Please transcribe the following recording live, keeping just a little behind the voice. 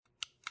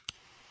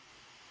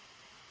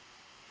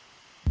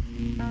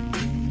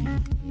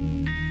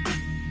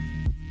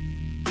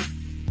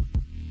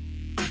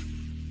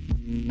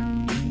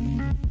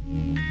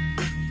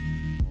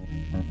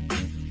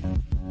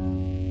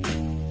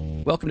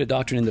Welcome to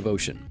Doctrine and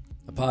Devotion,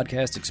 a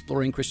podcast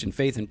exploring Christian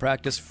faith and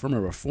practice from a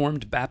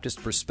Reformed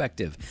Baptist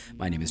perspective.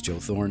 My name is Joe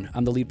Thorne.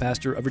 I'm the lead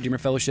pastor of Redeemer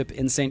Fellowship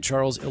in St.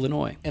 Charles,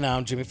 Illinois. And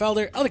I'm Jimmy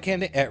Felder, elder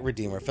candidate at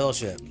Redeemer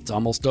Fellowship. It's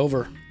almost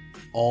over.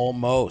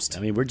 Almost.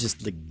 I mean, we're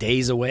just like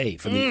days away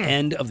from the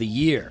end of the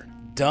year.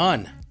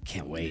 Done.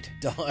 Can't wait.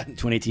 Done.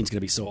 2018 is going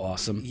to be so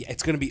awesome. Yeah,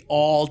 it's going to be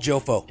all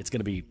Jofo. It's going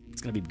to be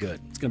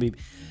good. It's going to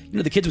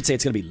be, the kids would say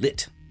it's going to be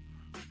lit.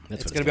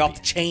 That's It's what going to be off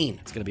the chain.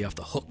 It's going to be off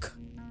the hook.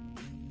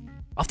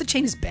 Off the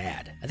chain is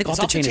bad. I think It's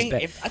off the chain is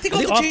bad. I think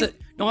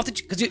off the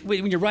chain. Because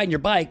when you're riding your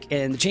bike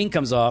and the chain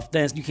comes off,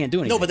 then you can't do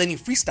anything. No, but then you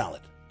freestyle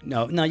it.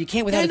 No, you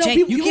can't without a no, chain.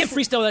 people- You can't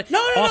people- freestyle that. No,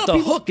 Off the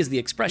people- hook is the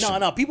expression.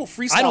 No, people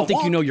freestyle. I don't think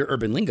you walk. know your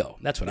urban lingo.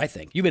 That's what I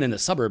think. You've been in the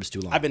suburbs too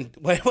long. I've been.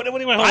 Wait, hold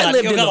on.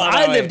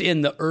 I Wait. lived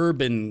in the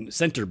urban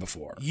center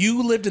before.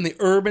 You lived in the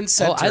urban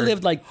center. Oh, I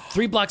lived like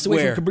 3 blocks away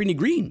Where? from Cabrini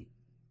Green.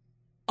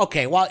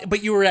 Okay, well,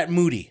 but you were at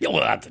Moody. Yeah, well,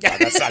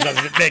 that's not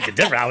doesn't make a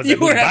difference. I was You at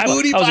were at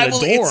Moody I was Bible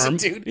in a dorm.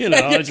 Institute. You know,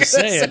 I was just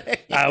You're gonna saying.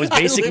 say, I was I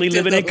basically lived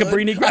in living in the hood.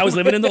 Cabrini Green. I was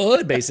living in the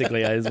hood,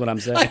 basically, is what I'm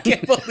saying. I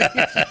can't believe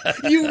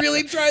you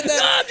really tried that.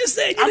 No, I'm just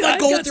saying. I'm like I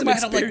going got through some my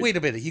head. I'm like, experience. wait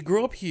a minute. You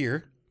grew up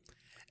here,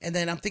 and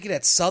then I'm thinking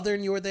at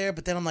Southern you were there,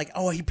 but then I'm like,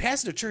 oh, he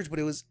pastored a church, but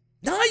it was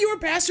you were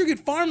pastoring at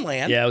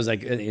farmland. Yeah, I was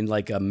like in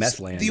like a meth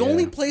land. The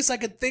only place I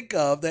could think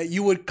of that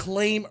you would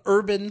claim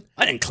urban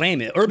I didn't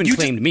claim it. Urban You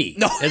claimed me.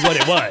 No. is what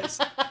it was.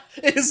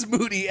 is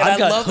Moody, and I've I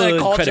got love that I hood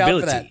called you out for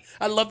credibility. that.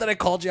 I love that I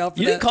called you out for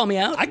You that. didn't call me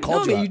out. I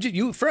called no,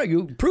 you out.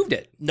 You proved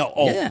it. No,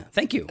 oh. Yeah,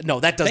 thank you. No,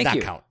 that does Thank not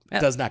you. count. Yeah.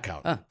 Does not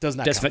count. Does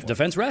not count. for it.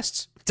 Defense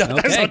rests. There's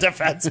no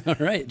defense. All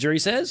right. Jury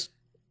says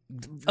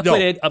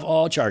acquitted of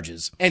all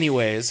charges.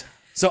 Anyways,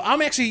 so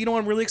I'm actually, you know what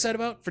I'm really excited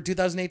about for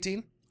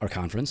 2018? Our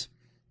conference,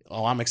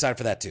 Oh, I'm excited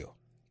for that too.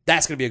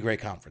 That's going to be a great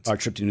conference. our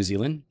trip to New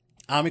Zealand.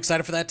 I'm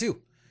excited for that too.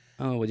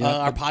 Oh, well,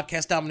 Our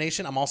podcast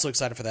domination, I'm also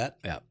excited for that.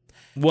 yeah.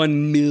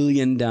 1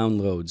 million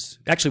downloads.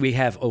 Actually, we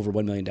have over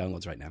 1 million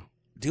downloads right now.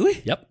 Do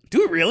we? Yep. Do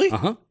we really?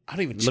 Uh-huh. I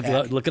don't even Look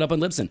check. it up on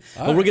Libsyn.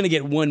 But right. we're going to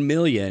get 1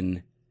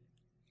 million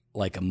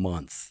like a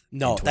month.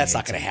 No, in that's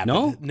not going to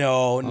 2018. happen.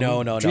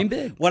 No? No. Dream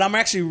big. What I'm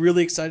actually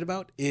really excited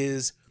about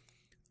is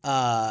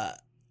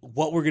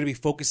what we're going to be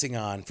focusing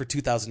on for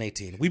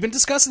 2018. We've been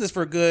discussing this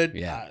for a good,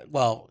 We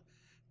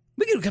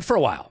can for a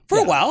while. for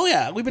a while,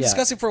 yeah. We've been Yeah.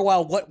 discussing for a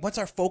while what's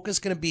our focus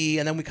going to be,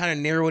 and then we kind of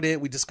narrowed it.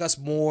 We discussed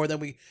more, then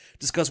we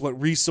discussed what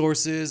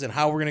resources and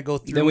how we're going to go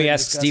through. Then we it and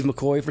asked discuss- Steve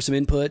McCoy for some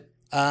input.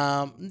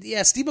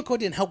 Yeah, Steve McCoy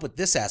didn't help with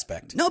this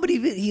aspect. No, but he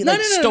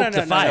stoked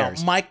the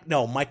fires.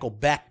 Michael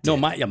Beck. Did.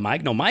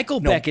 Michael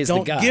Beck is the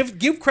don't guy.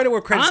 give credit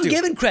where credit's I'm due.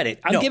 giving credit.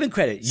 I'm No. giving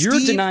credit. You're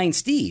Steve- denying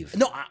Steve.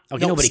 No,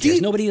 Okay, nobody Steve,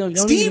 cares. Nobody don't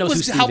Steve even knows who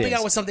was Steve helping is.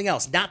 out with something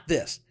else, not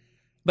this.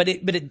 But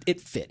it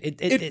fit.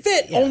 It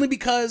fit yeah. only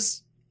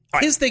because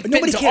his thing But fit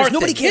nobody into cares. our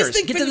Nobody thing. cares. His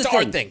thing Get fit to the into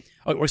our thing. thing.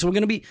 All right, so we're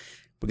going to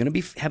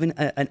be having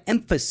an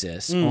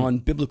emphasis on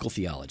biblical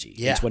theology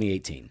in Yeah.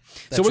 2018.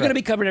 That's So we're going to right.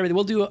 be covering everything.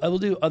 We'll do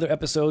other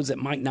episodes that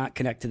might not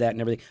connect to that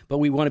and everything, but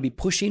we want to be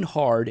pushing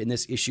hard in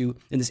this issue,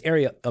 in this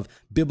area of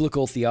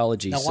biblical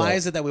theology. Now, why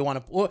is it that we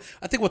want to? Well,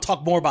 I think we'll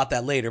talk more about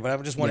that later. But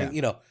I'm just wondering,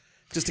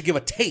 just to give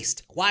a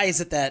taste. Why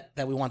is it that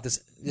we want this?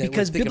 that we're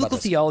Because thinking about biblical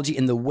this? theology,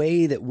 in the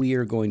way that we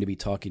are going to be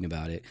talking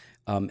about it,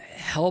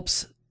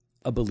 helps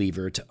a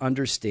believer to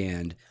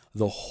understand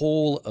the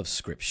whole of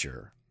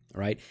Scripture,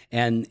 right?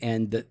 And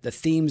the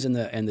themes and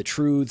the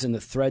truths and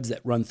the threads that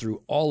run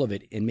through all of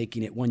it in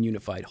making it one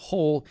unified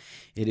whole.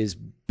 It is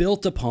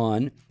built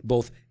upon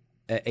both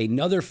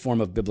another form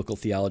of biblical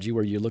theology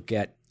where you look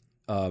at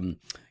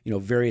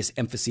various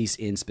emphases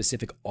in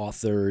specific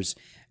authors,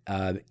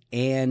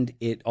 and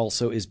it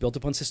also is built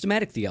upon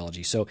systematic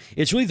theology. So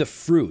it's really the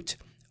fruit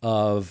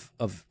of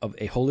a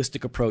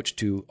holistic approach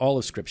to all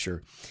of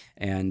Scripture,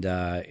 and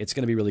it's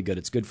going to be really good.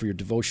 It's good for your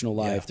devotional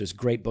life. Yeah. There's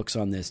great books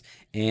on this,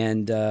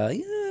 and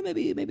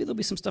maybe there'll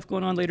be some stuff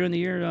going on later in the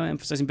year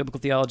emphasizing biblical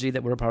theology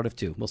that we're a part of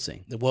too. We'll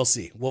see. We'll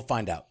see. We'll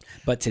find out.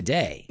 But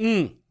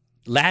today,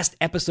 last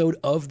episode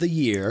of the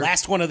year,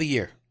 Last one of the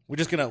year. We're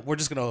just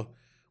gonna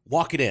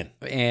walk it in.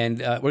 and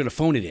we're going to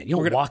phone it in. You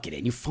don't walk it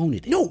in. You phone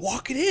it in. No,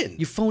 walk it in.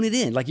 You phone it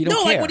in like you don't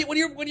No, care. like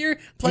when you're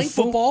playing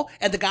phone- football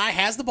and the guy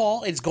has the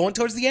ball and it's going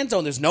towards the end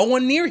zone. There's no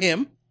one near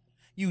him.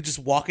 You just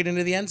walk it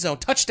into the end zone.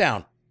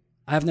 Touchdown.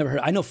 I've never heard.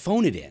 I know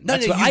phone it in. No,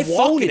 That's no, what you I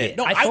walk phone it it in. in.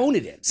 No, I phone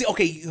it in. See,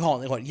 okay,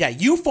 hold on. Yeah,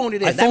 you phone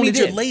it in. I That phone means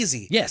it you're in.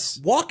 lazy. Yes.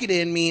 Walk it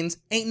in means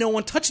ain't no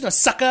one touching us,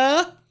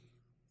 sucker.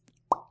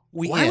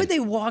 Why would they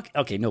walk?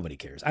 Okay, nobody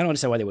cares. I don't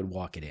understand why they would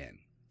walk it in.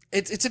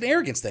 It's an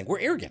arrogance thing. We're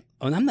arrogant.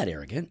 Oh, and I'm not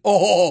arrogant.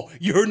 Oh,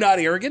 you're not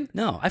arrogant?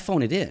 No, I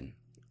phone it in.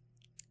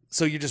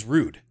 So you're just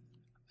rude.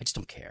 I just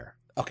don't care.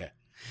 Okay.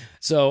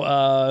 So,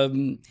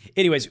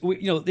 anyways,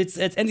 it's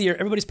end of the year.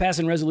 Everybody's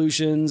passing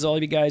resolutions. All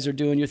of you guys are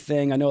doing your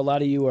thing. I know a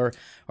lot of you are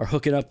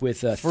hooking up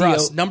with For Theo.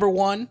 us, number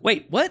one,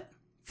 Wait, what?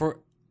 I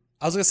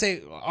was going to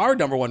say our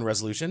number one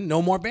resolution,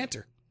 no more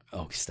banter.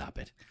 Oh, stop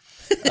it.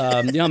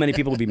 You know how many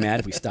people would be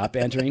mad if we stopped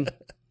bantering?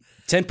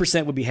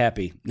 10% would be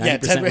happy. 90% Yeah,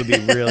 10 would be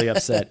really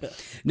upset.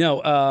 No,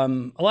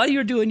 a lot of you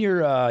are doing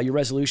your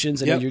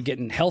resolutions, and Yep. you're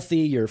getting healthy.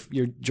 You're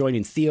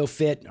joining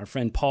TheoFit. Our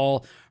friend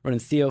Paul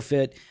running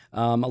TheoFit.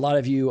 A lot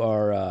of you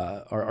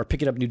are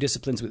picking up new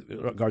disciplines with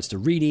regards to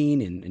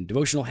reading and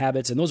devotional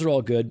habits, and those are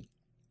all good.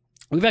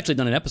 We've actually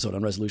done an episode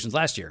on resolutions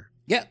last year.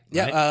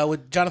 Yeah,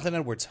 with Jonathan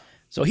Edwards.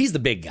 So he's the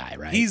big guy,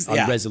 right? He's on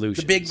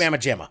resolutions. the big Mama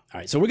Jamma. All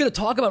right, so we're going to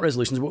talk about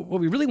resolutions. What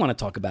we really want to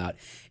talk about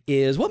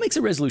is what makes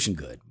a resolution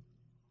good.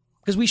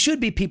 Because we should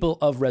be people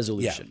of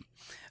resolution.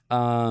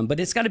 But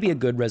it's got to be a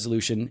good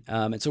resolution.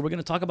 And so we're going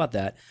to talk about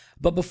that.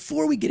 But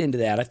before we get into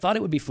that, I thought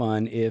it would be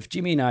fun if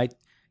Jimmy and I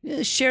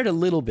shared a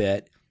little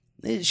bit,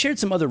 shared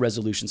some other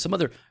resolutions.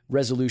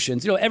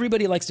 You know,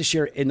 everybody likes to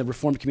share in the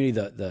Reformed community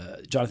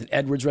the Jonathan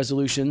Edwards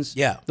resolutions.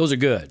 Yeah. Those are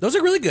good. Those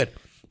are really good.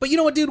 But you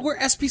know what, dude? We're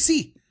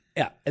SPC.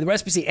 Yeah, and the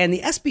SBC. And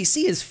the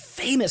SBC is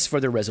famous for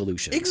their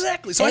resolutions.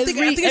 Exactly. So I think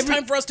it's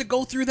time for us to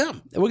go through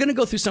them. We're going to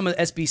go through some of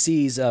the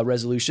SBC's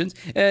resolutions.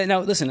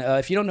 Now, listen,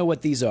 if you don't know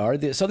what these are,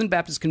 the Southern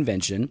Baptist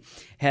Convention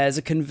has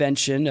a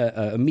convention,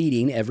 a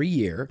meeting every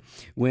year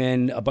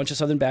when a bunch of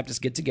Southern Baptists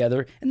get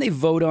together and they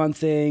vote on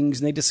things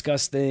and they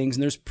discuss things,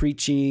 and there's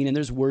preaching and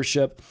there's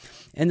worship,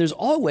 and there's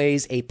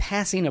always a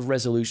passing of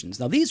resolutions.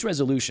 Now, these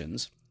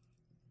resolutions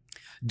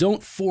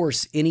don't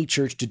force any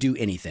church to do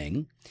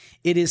anything.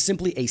 It is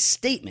simply a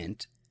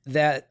statement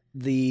that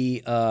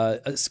the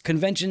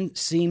convention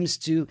seems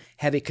to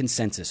have a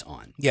consensus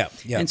on. Yeah.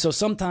 And so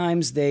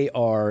sometimes they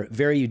are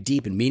very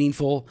deep and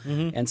meaningful,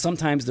 and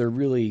sometimes they're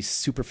really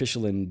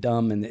superficial and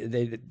dumb.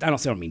 And I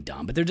don't mean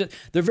dumb, but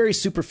they're very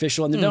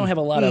superficial, and they don't have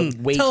a lot of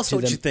weight. Tell us to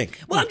what them. you think.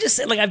 Well, I'm just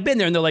saying, like, I've been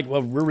there, and they're like,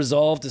 well, we're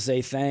resolved to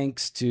say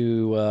thanks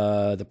to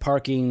the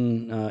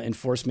parking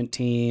enforcement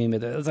team.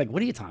 It's like,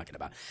 what are you talking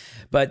about?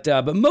 But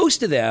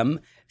most of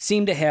them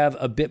seem to have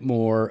a bit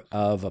more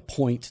of a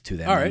point to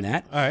them than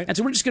that. All right. And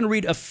so we're just going to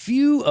read a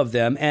few of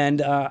them. And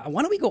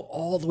why don't we go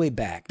all the way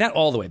back? Not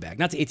all the way back,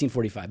 not to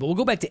 1845, but we'll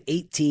go back to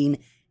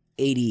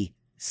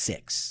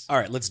 1886. All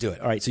right, let's do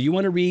it. All right, so you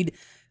want to read,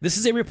 this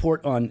is a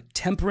report on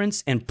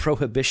temperance and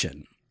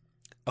prohibition.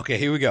 Okay,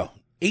 here we go.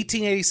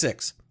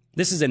 1886.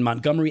 This is in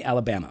Montgomery,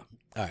 Alabama.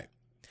 All right.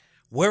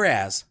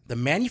 Whereas the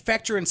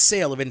manufacture and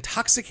sale of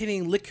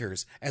intoxicating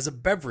liquors as a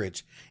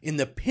beverage, in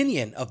the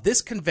opinion of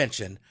this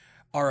convention,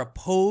 are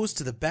opposed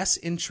to the best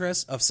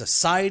interests of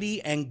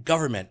society and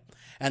government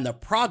and the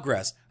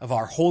progress of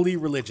our holy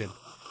religion.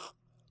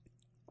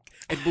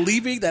 And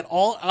believing that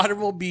all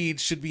honorable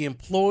means should be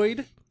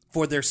employed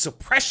for their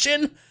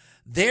suppression,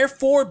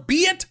 therefore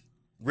be it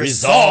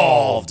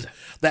resolved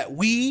that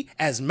we,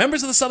 as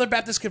members of the Southern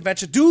Baptist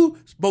Convention, do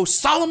most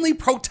solemnly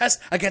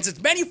protest against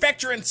its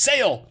manufacture and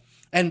sale,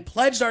 and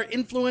pledged our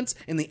influence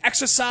in the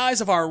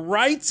exercise of our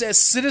rights as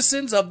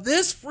citizens of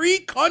this free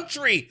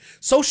country,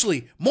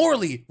 socially,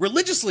 morally,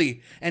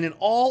 religiously, and in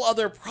all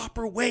other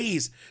proper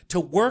ways, to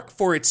work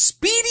for its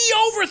speedy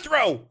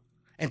overthrow.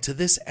 And to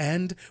this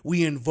end,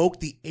 we invoke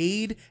the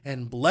aid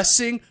and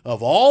blessing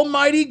of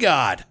Almighty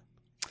God.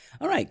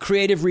 All right,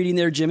 creative reading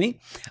there, Jimmy.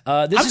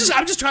 I'm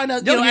just trying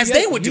to, as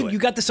they would do it. You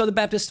got the Southern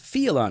Baptist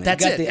feel on it.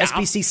 That's you got it. the Yeah,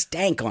 SBC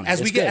stank on it.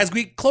 As we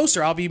get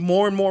closer, I'll be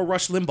more and more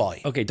Rush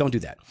Limbaugh. Okay, don't do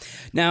that.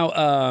 Now,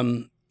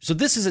 so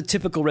this is a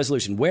typical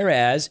resolution,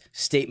 whereas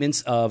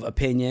statements of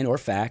opinion or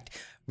fact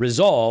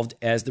resolved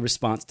as the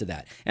response to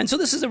that. And so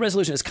this is a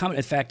resolution. It's common.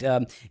 In fact,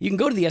 you can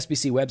go to the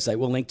SBC website.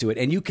 We'll link to it,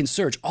 and you can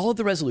search all of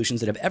the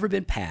resolutions that have ever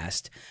been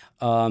passed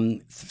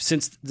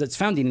since its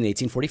founding in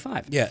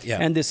 1845. Yeah.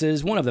 And this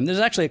is one of them. There's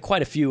actually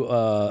quite a few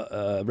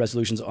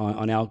resolutions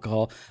on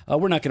alcohol.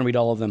 We're not going to read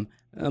all of them,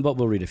 but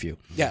we'll read a few.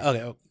 Yeah,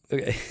 okay.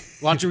 Okay.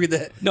 Why don't you read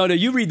that? No,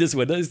 you read this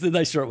one. This is the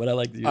nice short one. I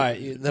like. All right,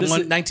 the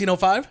one,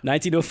 1905?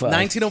 1905.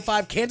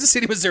 1905, Kansas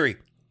City, Missouri.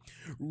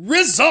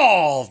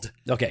 Resolved.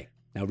 Okay.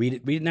 Now read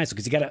it nicely,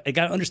 because you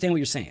gotta understand what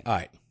you're saying. All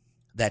right.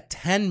 That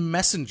 10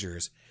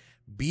 messengers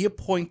be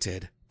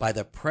appointed by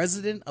the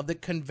president of the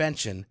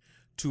convention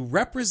to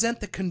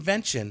represent the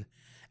convention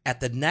at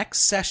the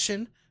next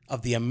session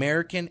of the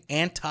American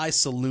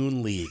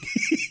Anti-Saloon League.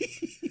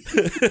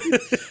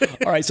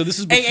 All right, so this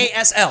is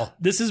AASL.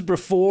 This is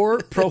before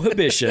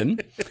Prohibition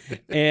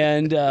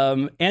and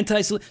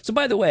anti-saloon. So,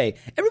 by the way,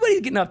 everybody's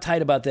getting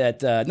uptight about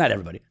that. Not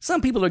everybody.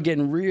 Some people are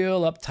getting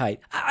real uptight.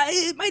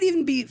 It might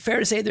even be fair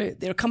to say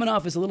they're coming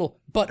off as a little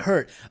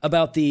butthurt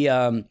about the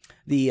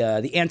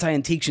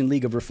Anti-Intinction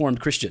League of Reformed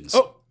Christians.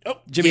 Oh,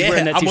 Jimmy's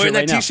wearing that t-shirt. I'm wearing that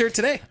right now. t-shirt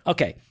today.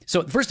 Okay,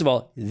 so first of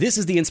all, this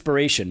is the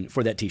inspiration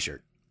for that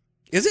t-shirt.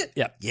 Is it?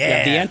 Yeah.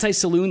 Yeah. The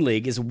Anti-Saloon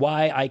League is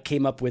why I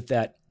came up with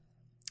that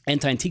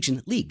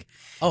Anti-Intinction League.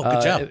 Oh,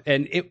 good job.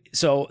 And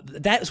so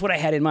that's what I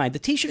had in mind. The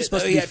t-shirt is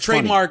supposed to be funny.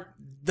 Trademark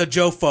the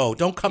Jofo.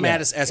 Don't come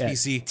at us,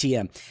 SBC.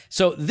 TM.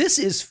 So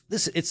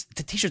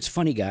the t-shirt's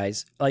funny,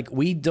 guys. Like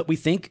we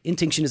think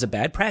intinction is a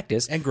bad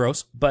practice And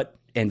gross.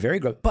 and very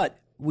gross. But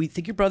we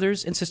think you're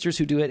brothers and sisters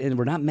who do it, and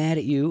we're not mad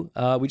at you.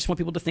 We just want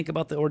people to think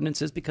about the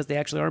ordinances because they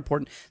actually are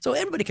important, so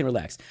everybody can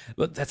relax.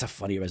 But that's a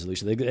funny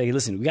resolution. Hey,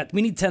 listen,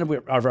 we need 10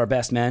 of our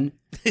best men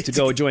to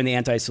go join the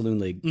Anti-Saloon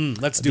League.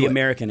 Let's do the it.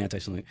 American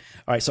Anti-Saloon League.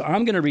 All right, so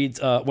I'm going to read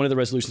one of the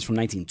resolutions from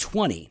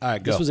 1920. All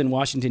right, go. This was in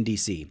Washington,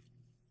 D.C.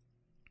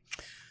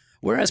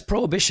 Whereas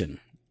prohibition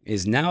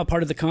is now a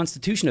part of the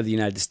Constitution of the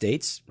United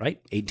States,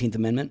 right? 18th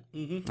Amendment,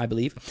 I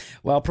believe.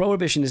 While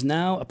prohibition is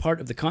now a part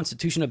of the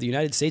Constitution of the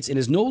United States and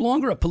is no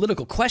longer a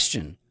political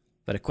question,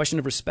 but a question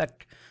of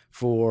respect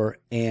for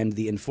and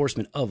the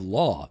enforcement of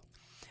law,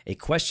 a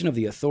question of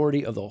the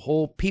authority of the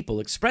whole people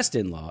expressed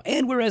in law.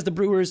 And whereas the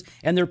brewers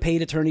and their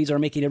paid attorneys are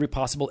making every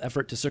possible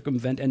effort to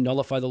circumvent and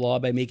nullify the law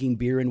by making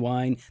beer and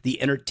wine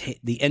the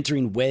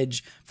entering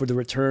wedge for the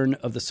return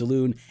of the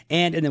saloon,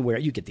 and then where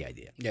you get the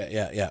idea.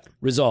 Yeah.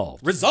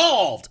 Resolved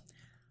Resolved.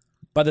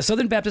 by the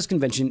Southern Baptist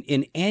Convention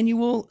in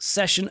annual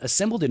session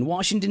assembled in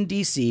Washington,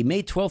 D.C.,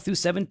 May 12th through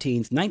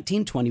 17th,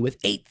 1920, with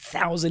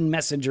 8,000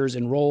 messengers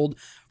enrolled,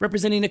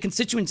 representing a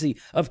constituency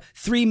of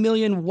 3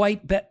 million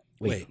white...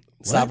 Wait.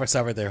 Stop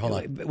right there. Hold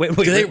on. Wait.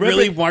 Do they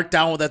really mark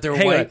down that they're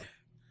white?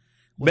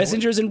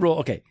 Messengers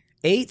enrolled. Okay.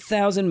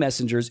 8,000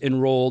 messengers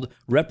enrolled,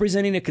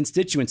 representing a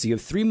constituency of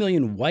 3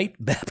 million white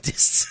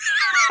Baptists.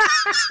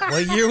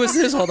 What year was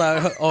this? Hold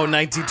on. Oh,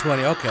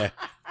 1920. Okay.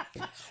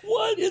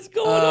 What is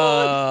going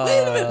on?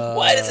 Wait a minute.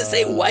 Why does it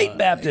say white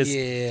Baptist?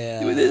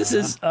 Yeah. This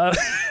is... I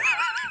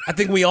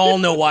think we all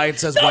know why it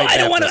says white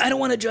Baptist. I don't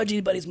want to judge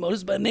anybody's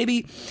motives, but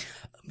maybe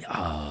We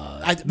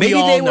they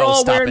all were know.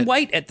 all Stop wearing it.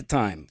 white at the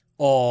time.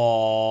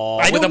 Oh,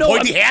 I with don't the know.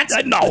 pointy hats?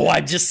 No, I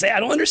just say I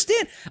don't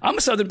understand. I'm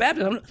a Southern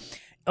Baptist.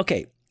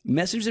 Okay,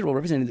 messengers that will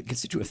represent the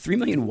constituent of 3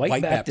 million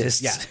white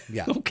Baptists.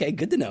 Yeah. Okay,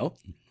 good to know.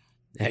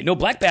 Hey, no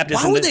black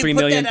Baptists Why in would the they 3 put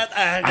million. that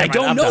I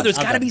don't know. There's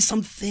got to I'm be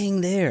something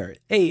there.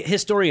 Hey,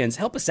 historians,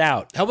 help us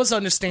out. Help us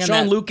understand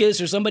Sean that.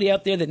 Lucas or somebody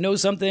out there that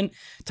knows something.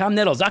 Tom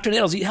Nettles, Dr.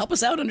 Nettles, you help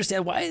us out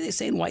understand why are they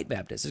saying white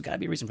Baptists. There's got to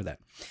be a reason for that.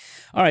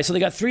 All right, so they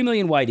got 3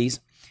 million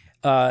whiteys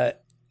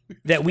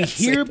that we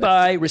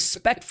hereby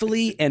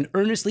respectfully and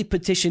earnestly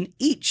petition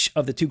each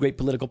of the two great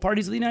political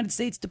parties of the United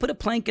States to put a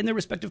plank in their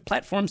respective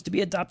platforms to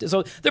be adopted.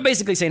 So they're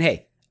basically saying,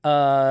 hey,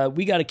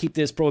 we got to keep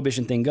this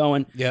prohibition thing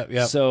going.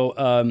 Yeah.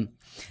 So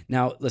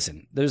now,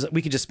 listen,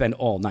 we could just spend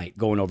all night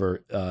going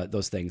over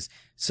those things.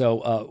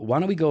 So why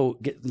don't we go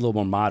get a little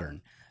more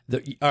modern? All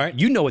right,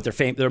 you know what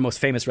their most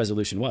famous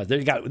resolution was.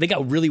 They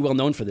got really well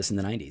known for this in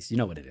the 90s. You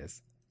know what it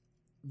is.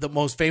 The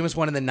most famous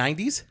one in the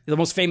 90s? The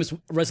most famous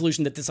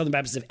resolution that the Southern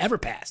Baptists have ever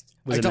passed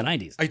was in the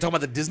 90s. Are you talking about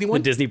the Disney The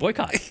one? Disney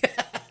boycott.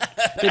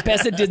 They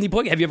passed the Disney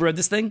boycott. Have you ever read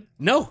this thing?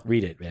 No.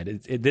 Read it,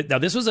 man. Now,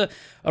 this was and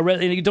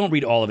you don't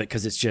read all of it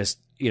because it's just,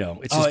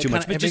 it's just too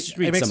much. But just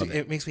read some of it.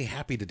 It makes me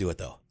happy to do it,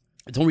 though.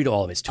 Don't read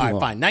all of it. It's too long. All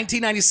right, fine.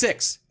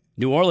 1996.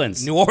 New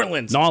Orleans.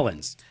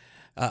 Nolans.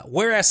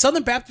 Whereas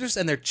Southern Baptists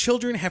and their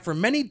children have for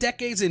many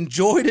decades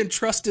enjoyed and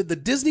trusted the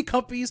Disney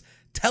Company's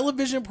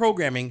television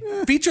programming,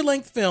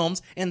 feature-length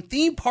films, and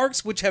theme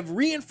parks which have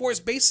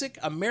reinforced basic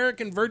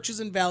American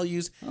virtues and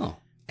values. Oh.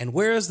 And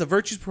whereas the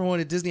virtues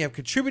promoted at Disney have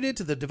contributed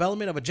to the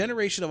development of a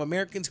generation of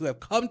Americans who have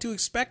come to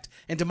expect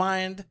and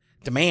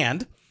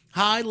demand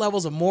high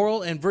levels of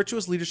moral and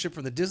virtuous leadership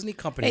from the Disney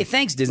Company. Hey,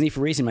 thanks, Disney,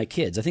 for raising my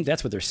kids. I think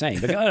that's what they're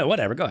saying. But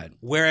whatever, go ahead.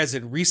 Whereas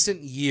in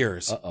recent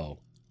years,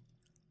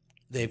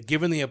 they've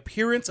given the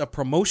appearance of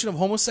promotion of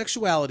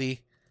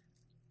homosexuality,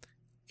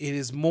 it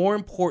is more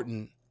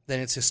important than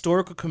its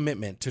historical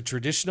commitment to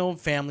traditional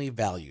family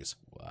values.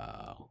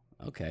 Wow.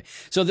 Okay.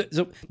 So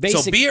basically,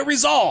 So be it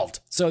resolved.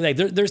 So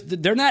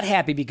they're not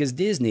happy because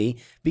Disney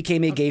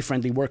became a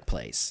gay-friendly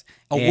workplace.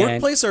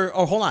 Workplace or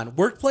hold on,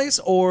 workplace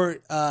or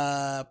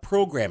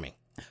programming?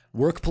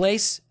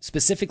 Workplace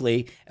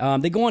specifically.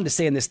 They go on to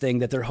say in this thing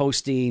that they're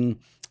hosting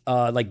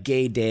like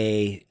Gay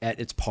Day at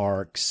its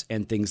parks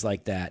and things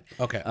like that.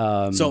 Okay.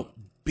 So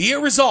be it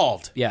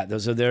resolved. Yeah,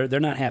 they're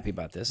not happy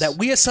about this. That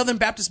we as Southern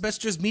Baptist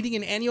Messengers meeting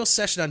an annual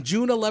session on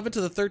June 11th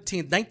to the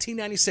 13th,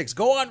 1996,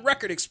 go on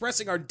record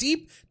expressing our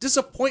deep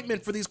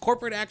disappointment for these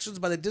corporate actions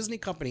by the Disney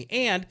Company,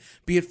 and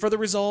be it further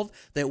resolved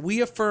that we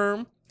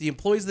affirm the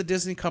employees of the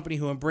Disney Company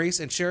who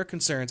embrace and share our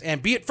concerns,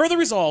 and be it further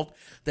resolved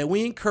that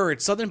we encourage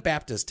Southern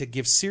Baptists to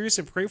give serious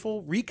and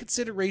prayerful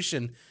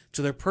reconsideration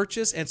to their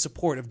purchase and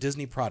support of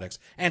Disney products,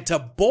 and to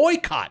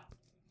boycott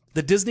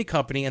the Disney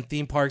Company and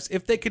theme parks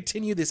if they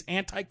continue this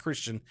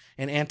anti-Christian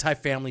and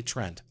anti-family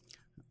trend.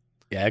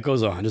 Yeah, it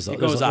goes on. There's like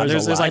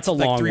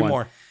long 3 one.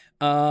 more.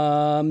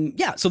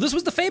 Yeah, so this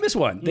was the famous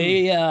one.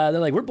 They're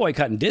like, we're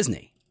boycotting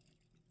Disney.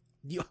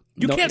 You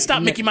can't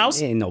stop Mickey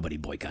Mouse. Ain't nobody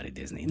boycotted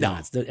Disney. No,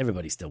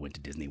 everybody still went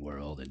to Disney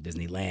World and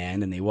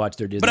Disneyland, and they watched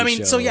their Disney But I mean,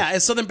 shows. so yeah,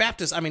 as Southern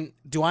Baptist, I mean,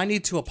 do I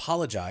need to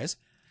apologize?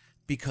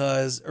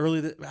 Because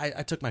earlier,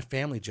 I took my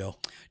family, Joe.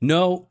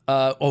 No.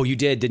 You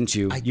did, didn't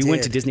you? You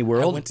went to did. Disney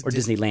World I went to or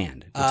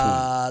Disneyland?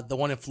 The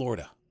one in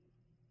Florida.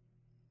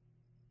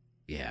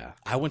 Yeah.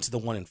 I went to the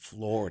one in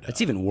Florida.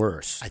 That's even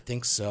worse. I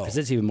think so. Because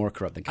it's even more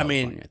corrupt than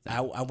California.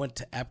 I went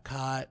to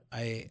Epcot.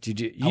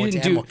 You I went to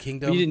Animal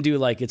Kingdom. You didn't do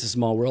like It's a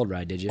Small World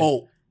ride, did you?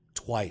 Oh,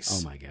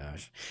 twice. Oh my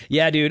gosh.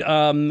 Yeah, dude.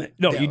 No,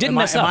 you didn't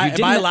mess up.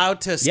 Am I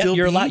allowed to still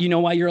you're be? allowed. You know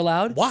why you're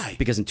allowed? Why?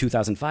 Because in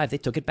 2005 they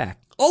took it back.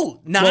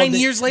 Oh, 9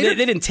 years later?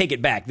 They didn't take it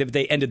back.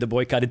 They ended the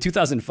boycott. In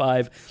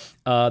 2005,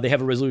 they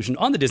have a resolution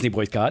on the Disney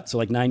boycott, so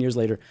like 9 years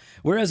later.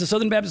 Whereas the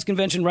Southern Baptist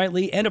Convention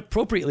rightly and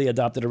appropriately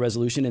adopted a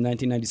resolution in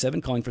 1997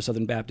 calling for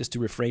Southern Baptists to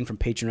refrain from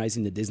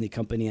patronizing the Disney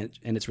company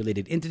and its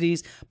related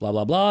entities, blah,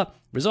 blah, blah.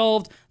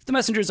 Resolved, the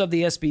messengers of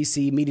the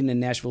SBC meeting in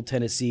Nashville,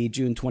 Tennessee,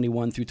 June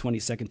 21 through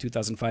 22nd,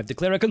 2005,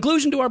 declare a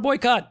conclusion to our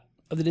boycott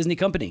of the Disney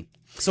company.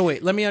 So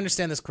wait, let me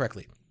understand this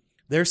correctly.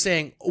 They're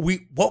saying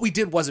what we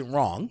did wasn't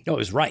wrong. No, it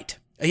was right.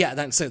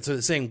 Yeah, so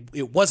they're saying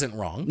it wasn't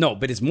wrong. No,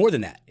 but it's more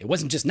than that. It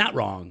wasn't just not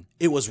wrong.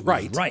 It was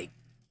right. It was right.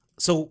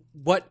 So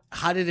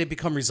how did it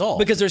become resolved?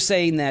 Because they're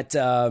saying that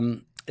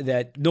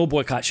that no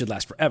boycott should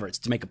last forever. It's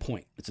to make a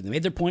point. So they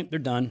made their point. They're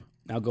done.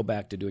 Now go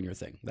back to doing your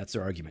thing. That's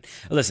their argument.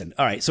 Listen,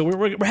 all right. So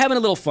we're having a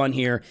little fun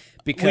here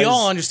because we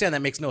all understand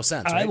that makes no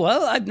sense, right?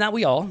 Not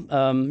we all.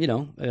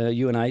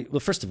 You and I.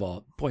 Well, first of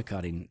all,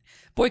 boycotting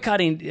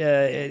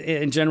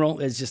in general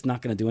is just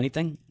not going to do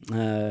anything,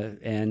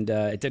 and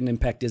it didn't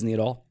impact Disney at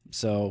all.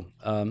 So,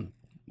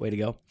 way to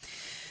go.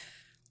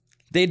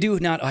 They do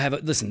not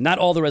have listen, not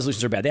all the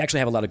resolutions are bad. They actually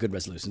have a lot of good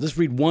resolutions. Let's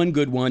read one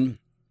good one.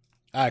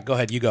 All right, go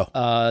ahead. You go.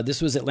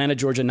 This was Atlanta,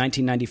 Georgia,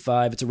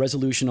 1995. It's a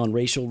resolution on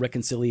racial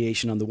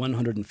reconciliation on the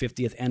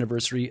 150th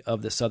anniversary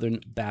of the Southern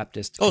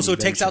Baptist Convention. So it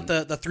takes out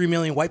the 3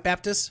 million white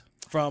Baptists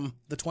from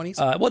the 20s?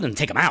 Well, it doesn't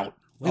take them out.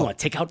 We want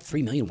to take out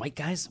 3 million white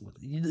guys?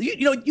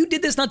 You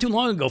did this not too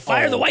long ago.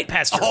 Fire the white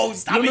pastor. Oh,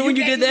 stop Remember it. when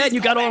you did that and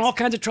you got in all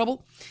kinds of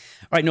trouble?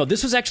 All right, no,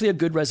 this was actually a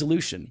good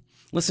resolution.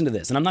 Listen to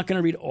this, and I'm not going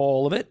to read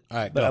all of it, all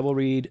right, but I will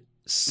read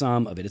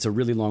some of it. It's a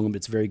really long one, but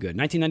it's very good.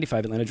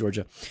 1995, Atlanta,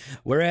 Georgia.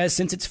 Whereas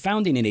since its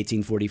founding in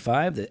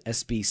 1845, the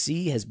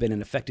SBC has been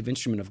an effective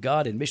instrument of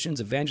God in missions,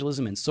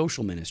 evangelism, and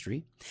social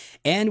ministry.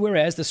 And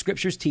whereas the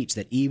scriptures teach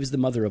that Eve is the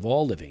mother of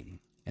all living,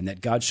 and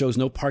that God shows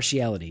no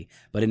partiality,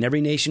 but in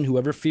every nation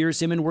whoever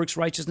fears him and works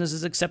righteousness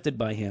is accepted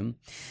by him,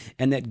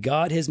 and that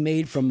God has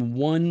made from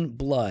one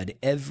blood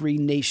every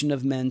nation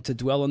of men to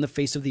dwell on the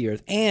face of the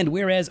earth, and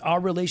whereas our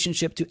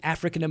relationship to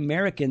African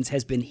Americans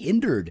has been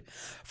hindered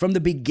from the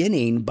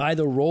beginning by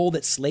the role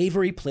that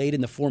slavery played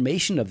in the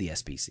formation of the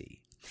SBC,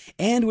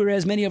 and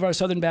whereas many of our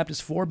Southern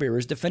Baptist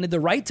forebears defended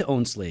the right to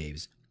own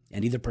slaves,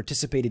 and either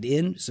participated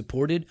in,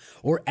 supported,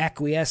 or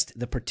acquiesced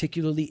the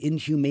particularly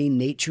inhumane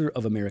nature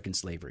of American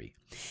slavery.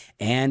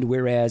 And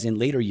whereas in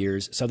later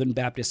years, Southern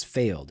Baptists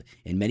failed,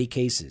 in many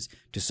cases,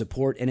 to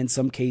support and in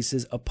some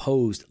cases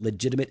opposed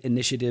legitimate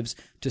initiatives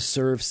to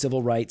serve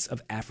civil rights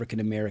of African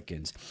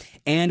Americans.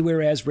 And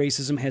whereas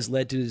racism has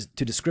led to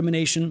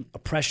discrimination,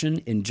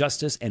 oppression,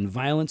 injustice, and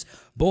violence,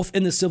 both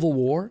in the Civil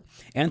War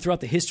and throughout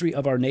the history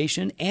of our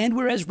nation, and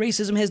whereas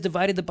racism has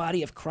divided the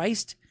body of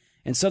Christ,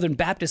 and Southern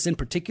Baptists in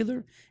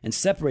particular, and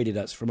separated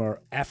us from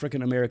our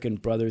African-American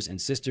brothers and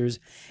sisters,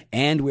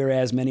 and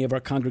whereas many of our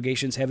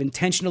congregations have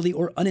intentionally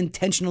or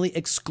unintentionally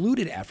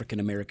excluded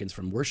African-Americans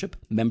from worship,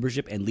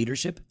 membership, and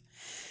leadership,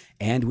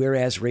 and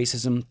whereas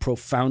racism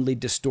profoundly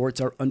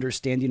distorts our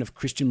understanding of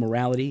Christian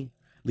morality,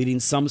 leading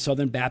some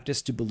Southern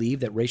Baptists to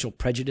believe that racial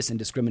prejudice and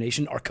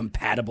discrimination are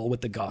compatible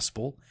with the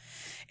gospel,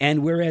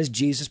 and whereas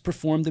Jesus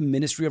performed the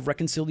ministry of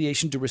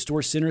reconciliation to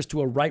restore sinners to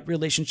a right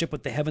relationship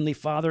with the Heavenly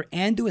Father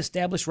and to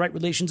establish right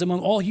relations among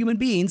all human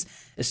beings,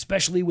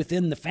 especially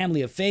within the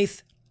family of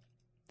faith,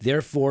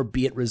 therefore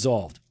be it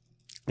resolved.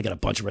 I got a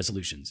bunch of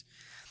resolutions.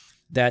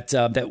 That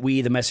we,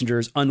 the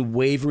messengers,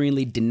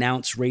 unwaveringly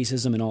denounce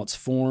racism in all its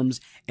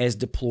forms as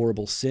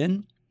deplorable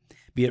sin.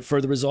 Be it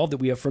further resolved that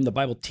we affirm the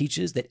Bible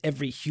teaches that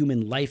every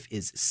human life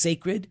is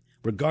sacred,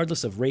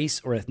 regardless of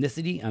race or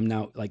ethnicity. I'm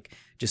now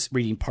just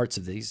reading parts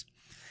of these.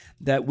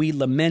 That we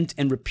lament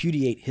and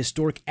repudiate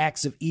historic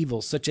acts of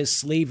evil, such as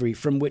slavery,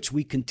 from which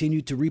we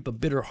continue to reap a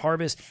bitter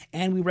harvest,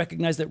 and we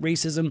recognize that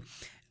racism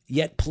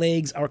yet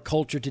plagues our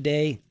culture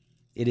today.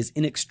 It is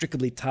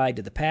inextricably tied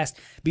to the past.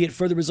 Be it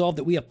further resolved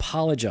that we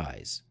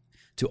apologize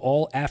to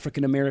all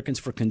African Americans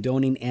for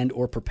condoning and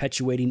or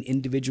perpetuating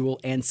individual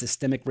and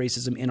systemic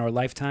racism in our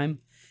lifetime,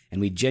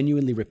 and we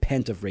genuinely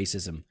repent of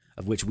racism,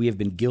 of which we have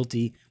been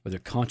guilty, whether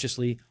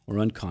consciously or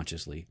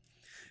unconsciously.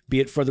 Be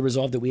it further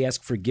resolved that we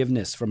ask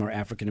forgiveness from our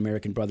African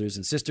American brothers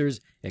and sisters,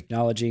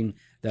 acknowledging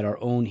that our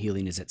own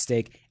healing is at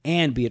stake,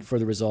 and be it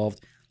further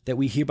resolved that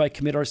we hereby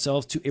commit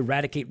ourselves to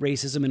eradicate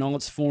racism in all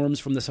its forms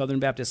from the Southern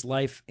Baptist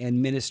life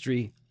and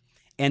ministry,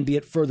 and be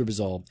it further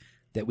resolved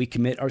that we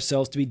commit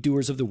ourselves to be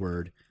doers of the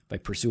word by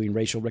pursuing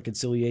racial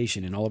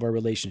reconciliation in all of our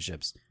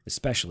relationships,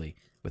 especially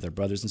with our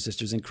brothers and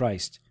sisters in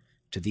Christ,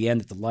 to the end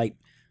that the light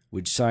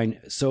would shine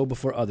so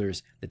before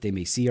others that they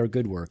may see our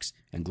good works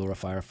and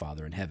glorify our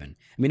Father in heaven.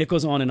 I mean, it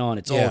goes on and on.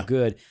 It's all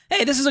good.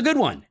 Hey, this is a good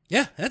one.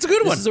 Yeah, that's a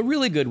good one. This is a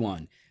really good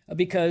one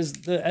because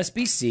the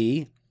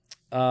SBC,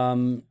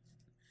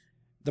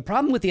 the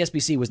problem with the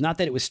SBC was not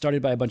that it was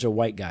started by a bunch of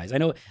white guys. I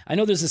know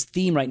there's this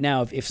theme right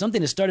now. If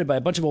something is started by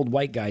a bunch of old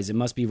white guys, it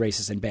must be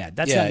racist and bad.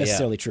 That's not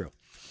necessarily true.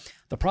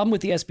 The problem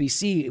with the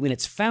SBC when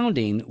its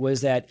founding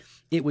was that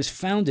it was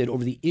founded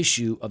over the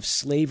issue of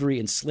slavery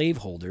and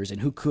slaveholders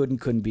and who could and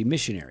couldn't be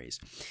missionaries.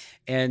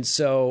 And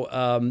so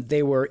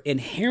they were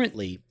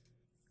inherently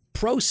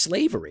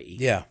pro-slavery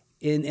Yeah.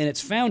 in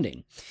its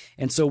founding.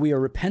 And so we are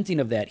repenting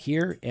of that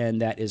here,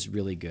 and that is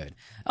really good.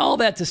 All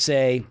that to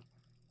say,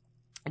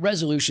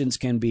 resolutions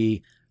can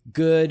be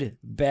good,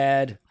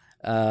 bad.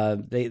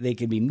 They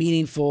can be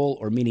meaningful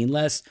or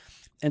meaningless.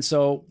 And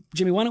so,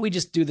 Jimmy, why don't we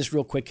just do this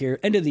real quick here?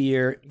 End of the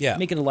year, Yeah.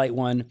 make it a light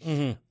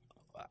one.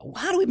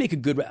 How do we make a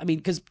good? I mean,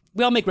 because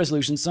we all make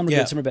resolutions. Some are Yeah.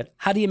 good, some are bad.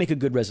 How do you make a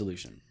good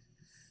resolution?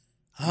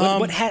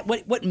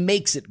 What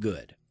makes it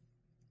good?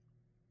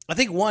 I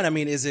think one, I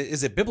mean, is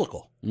it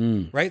biblical,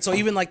 right? So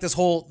even like this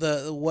whole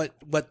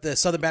what the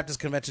Southern Baptist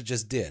Convention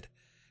just did,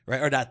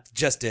 right? Or not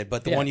just did,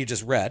 but the Yeah. one you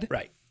just read,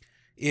 Right.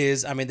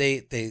 is, I mean,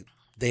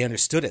 they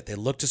understood it. They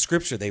looked to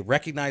Scripture. They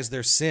recognized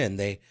their sin.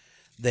 They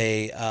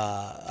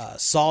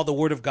saw the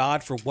Word of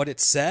God for what it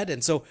said.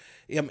 And so,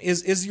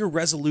 is your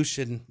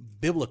resolution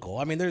biblical?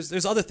 I mean,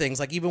 there's other things,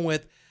 like even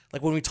with,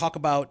 like when we talk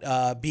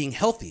about being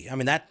healthy, I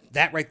mean,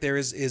 that right there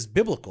is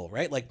biblical,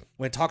 right? Like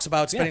when it talks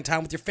about spending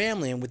time with your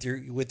family and with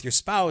your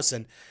spouse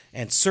and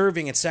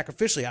serving and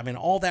sacrificially, I mean,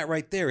 all that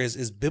right there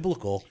is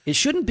biblical. It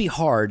shouldn't be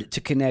hard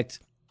to connect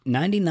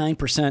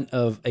 99%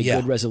 of a Yeah.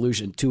 good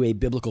resolution to a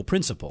biblical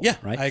principle. Yeah,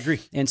 right. I agree.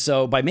 And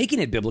so by making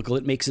it biblical,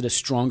 it makes it a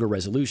stronger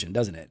resolution,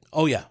 doesn't it?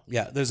 Oh yeah,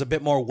 yeah. There's a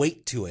bit more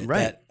weight to it. Right.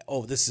 That,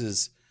 oh, this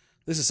is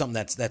something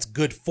that's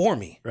good for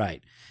me.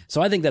 Right.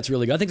 So I think that's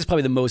really good. I think it's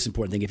probably the most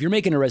important thing. If you're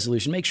making a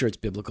resolution, make sure it's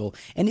biblical.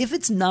 And if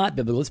it's not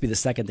biblical, let's be the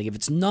second thing. If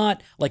it's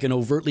not like an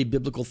overtly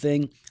biblical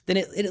thing, then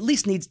it at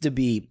least needs to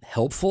be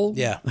helpful.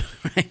 Yeah.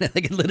 Right. I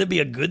think let it be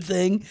a good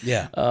thing.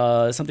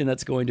 Yeah. Something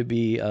that's going to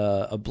be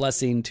a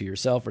blessing to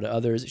yourself or to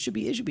others. It should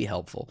be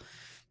helpful.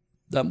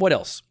 What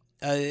else?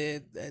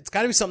 It's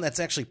got to be something that's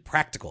actually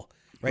practical.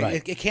 Right.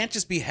 Right. It can't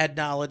just be head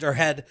knowledge or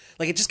head,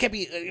 like it just can't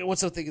be,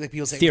 what's the thing that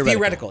people say?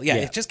 Theoretical. Yeah,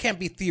 Yeah. It just can't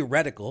be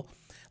theoretical.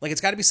 Like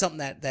it's got to be something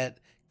that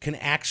can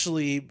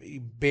actually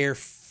bear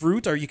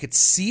fruit, or you could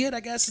see it, I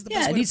guess is the best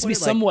way Yeah, it needs to be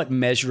Like, somewhat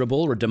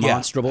measurable or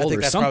demonstrable I think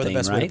or that's something, probably the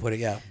best right? way to put it,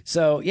 yeah.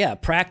 So, yeah,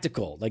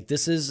 practical. Like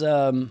this is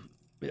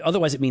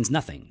otherwise it means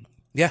nothing.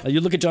 Yeah. You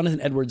look at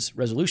Jonathan Edwards'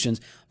 resolutions;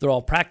 they're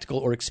all practical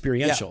or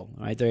experiential,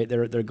 right?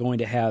 They're going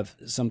to have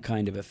some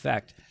kind of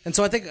effect. And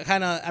so I think I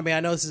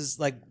know this is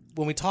like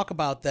when we talk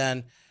about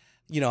then,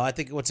 I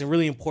think what's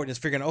really important is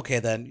figuring, okay,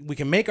 then we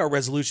can make our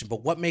resolution,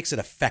 but what makes it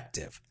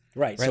effective?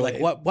 Right. Right. So Like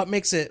what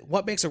makes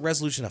a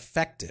resolution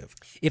effective?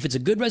 if it's a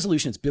good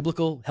resolution, it's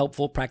biblical,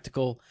 helpful,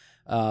 practical.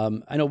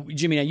 I know,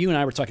 Jimmy, you and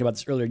I were talking about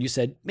this earlier. You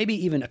said maybe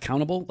even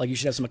accountable. Like you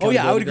should have some Oh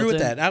accountability. yeah, I would agree built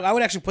with in. that. I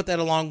would actually put that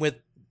along with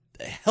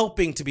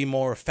helping to be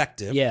more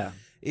effective. Yeah.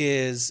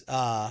 Is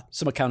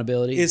Some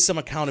accountability. some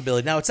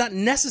accountability. Now it's not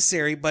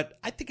necessary, but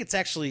I think it's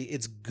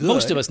good.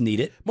 Most of us need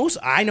it.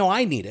 I know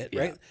I need it,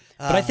 right?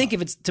 But I think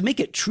if it's to make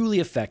it truly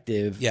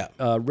effective, Yeah.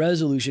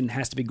 resolution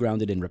has to be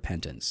grounded in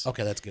repentance.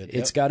 Okay, that's good.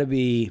 It's got to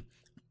be,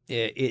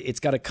 it's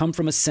got to come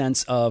from a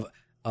sense of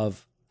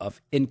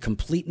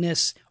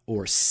incompleteness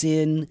or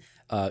sin,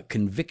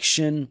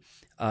 conviction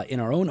in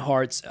our own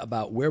hearts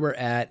about where we're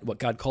at, what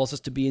God calls us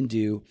to be and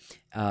do,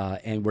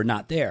 and we're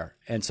not there.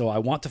 And so I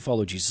want to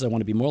follow Jesus. I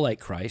want to be more like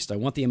Christ. I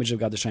want the image of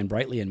God to shine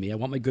brightly in me. I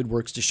want my good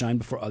works to shine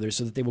before others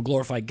so that they will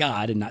glorify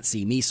God and not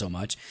see me so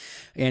much.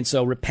 And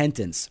so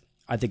repentance,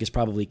 I think, is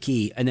probably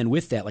key. And then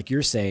with that, like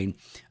you're saying,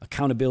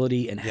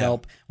 accountability and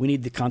help. We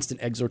need the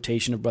constant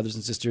exhortation of brothers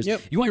and sisters.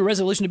 Yep. You want your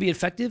resolution to be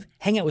effective?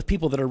 Hang out with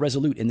people that are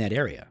resolute in that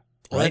area.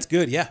 Well, that's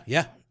good. Yeah,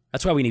 yeah.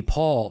 That's why we need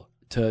Paul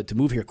to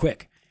move here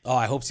quick, Oh,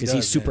 I hope he because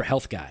does. he's super man.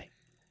 health guy,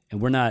 and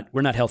we're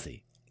not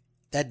healthy.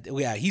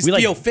 He's We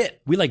like Theo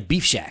fit. We like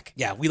beef shack.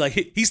 Yeah,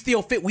 he's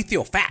Theo fit. We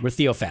Theo fat. We're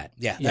Theo fat.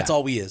 Yeah, that's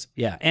all we is.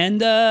 Yeah,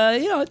 and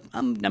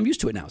I'm used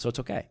to it now, so it's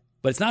okay.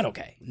 But it's not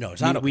okay. No,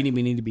 it's not okay. We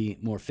need to be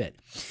more fit,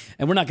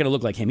 and we're not going to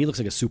look like him. He looks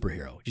like a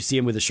superhero. Did you see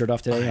him with his shirt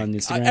off today on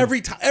Instagram?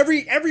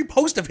 Every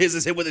post of his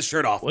is him with his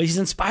shirt off. Well, he's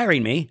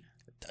inspiring me.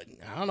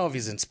 I don't know if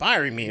he's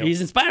inspiring me.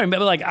 He's inspiring me,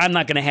 but like I'm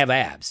not going to have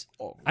abs.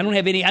 I don't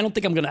have any. I don't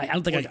think I'm gonna. I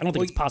don't think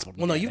it's possible.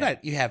 Well, no, you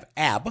have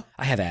ab.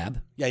 I have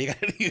ab. Yeah, you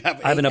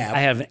have. I have ab. I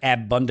have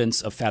an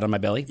abundance of fat on my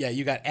belly. Yeah,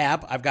 you got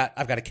ab. I've got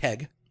a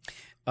keg.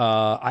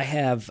 I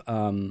have, you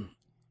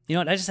know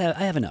what? I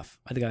have enough.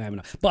 I think I have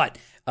enough. But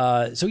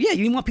so yeah,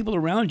 you want people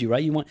around you,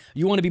 right? You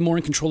want to be more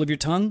in control of your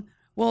tongue.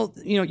 Well,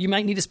 you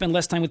might need to spend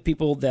less time with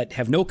people that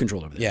have no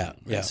control over their tongue.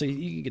 Right? Yeah. So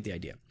you get the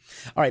idea.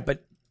 All right,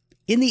 but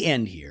in the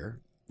end here,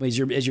 as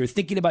you're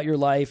thinking about your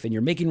life and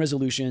you're making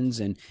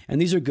resolutions, and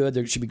these are good.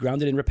 They should be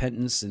grounded in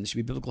repentance and should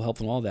be biblical help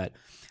and all that.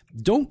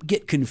 Don't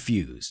get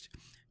confused,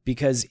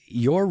 because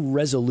your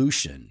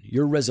resolution,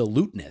 your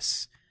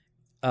resoluteness,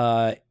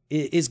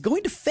 is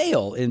going to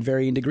fail in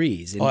varying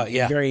degrees, in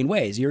varying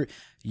ways.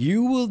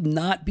 You will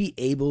not be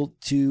able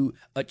to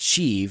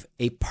achieve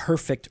a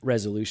perfect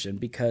resolution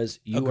because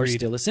you are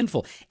still a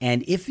sinful.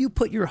 And if you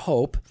put your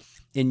hope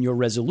in your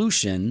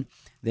resolution,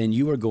 then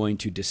you are going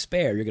to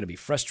despair. You're going to be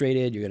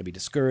frustrated. You're going to be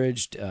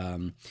discouraged.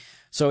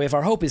 So if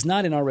our hope is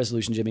not in our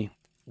resolution, Jimmy,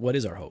 what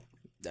is our hope?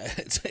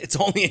 It's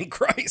only in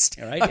Christ.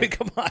 All right? I mean,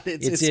 come on.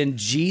 It's in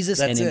Jesus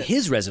and in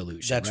His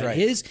resolution. That's right.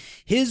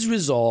 His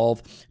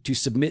resolve to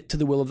submit to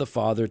the will of the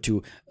Father,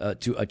 to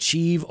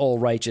achieve all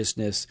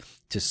righteousness,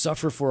 to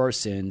suffer for our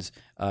sins.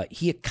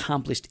 He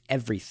accomplished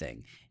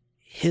everything.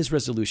 His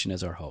resolution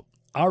is our hope.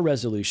 Our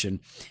resolution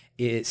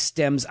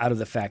stems out of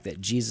the fact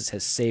that Jesus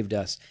has saved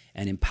us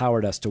and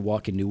empowered us to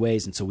walk in new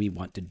ways, and so we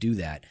want to do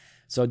that.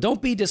 So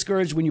don't be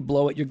discouraged when you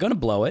blow it. You're going to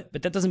blow it,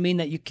 but that doesn't mean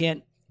that you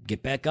can't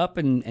get back up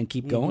and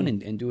keep going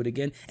and do it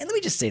again. And let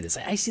me just say this.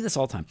 I see this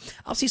all the time.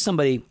 I'll see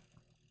somebody,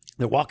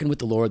 they're walking with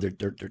the Lord.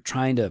 They're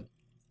trying to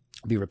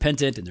be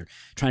repentant and they're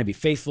trying to be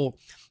faithful.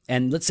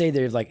 And let's say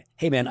they're like,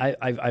 hey, man,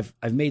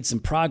 I've made some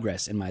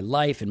progress in my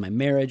life, in my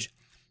marriage,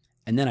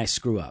 and then I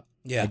screw up.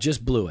 Yeah. I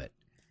just blew it.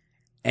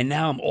 And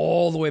now I'm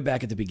all the way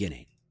back at the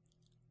beginning.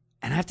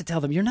 And I have to tell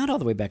them, you're not all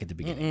the way back at the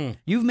beginning.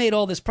 You've made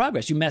all this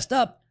progress. You messed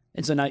up.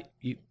 And so now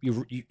you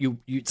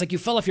it's like you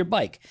fell off your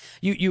bike.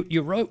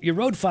 You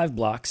rode 5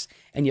 blocks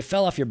and you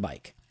fell off your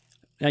bike.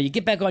 Now you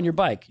get back on your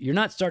bike. You're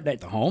not starting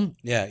at the home.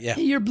 Yeah.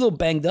 You're a little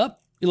banged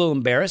up. You're a little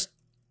embarrassed,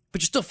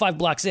 but you're still 5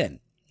 blocks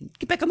in.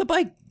 Get back on the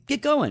bike.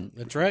 Get going.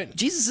 That's right.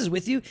 Jesus is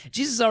with you.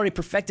 Jesus has already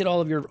perfected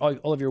all of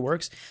your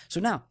works.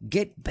 So now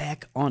get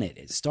back on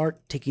it.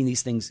 Start taking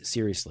these things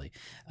seriously,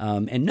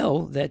 and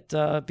know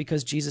that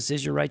because Jesus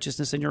is your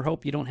righteousness and your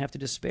hope, you don't have to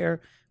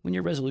despair when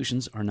your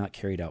resolutions are not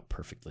carried out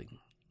perfectly.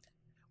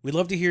 We'd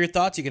love to hear your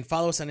thoughts. You can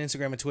follow us on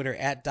Instagram and Twitter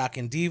at Doc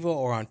and Devo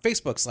or on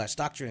Facebook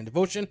 /Doctrine and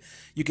Devotion.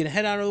 You can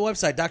head on to the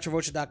website,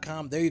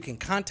 drdevotion.com. There you can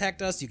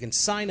contact us. You can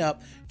sign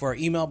up for our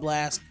email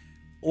blast,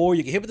 or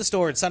you can hit with the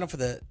store and sign up for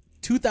the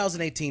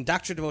 2018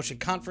 Doctrine and Devotion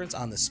Conference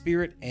on the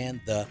Spirit and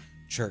the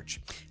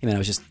Church. Hey man,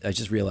 I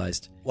just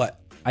realized.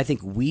 What? I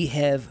think we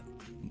have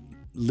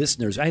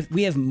listeners.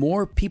 We have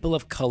more people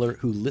of color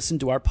who listen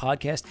to our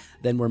podcast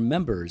than were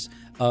members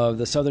of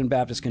the Southern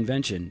Baptist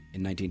Convention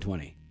in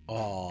 1920.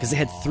 Because they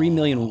had 3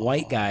 million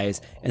white guys,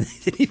 and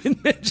they didn't even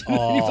mention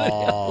anybody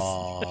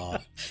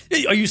else.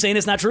 Are you saying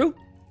it's not true?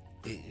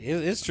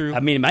 It's true. I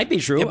mean, it might be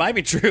true. It might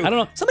be true. I don't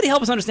know. Somebody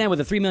help us understand with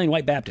the 3 million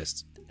white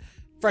Baptists.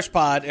 Fresh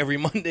Pod every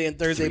Monday and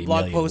Thursday, 3 blog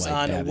million posts white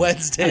on Baptists. I don't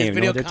Wednesdays, even know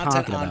video what they're content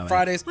talking on about,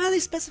 Fridays. Why are they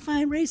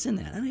specifying race in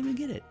that? I don't even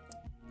get it.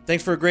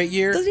 Thanks for a great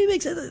year. Doesn't even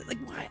make sense. Like,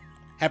 why?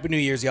 Happy New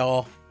Year's,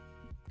 y'all.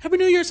 Happy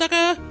New Year,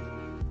 sucker.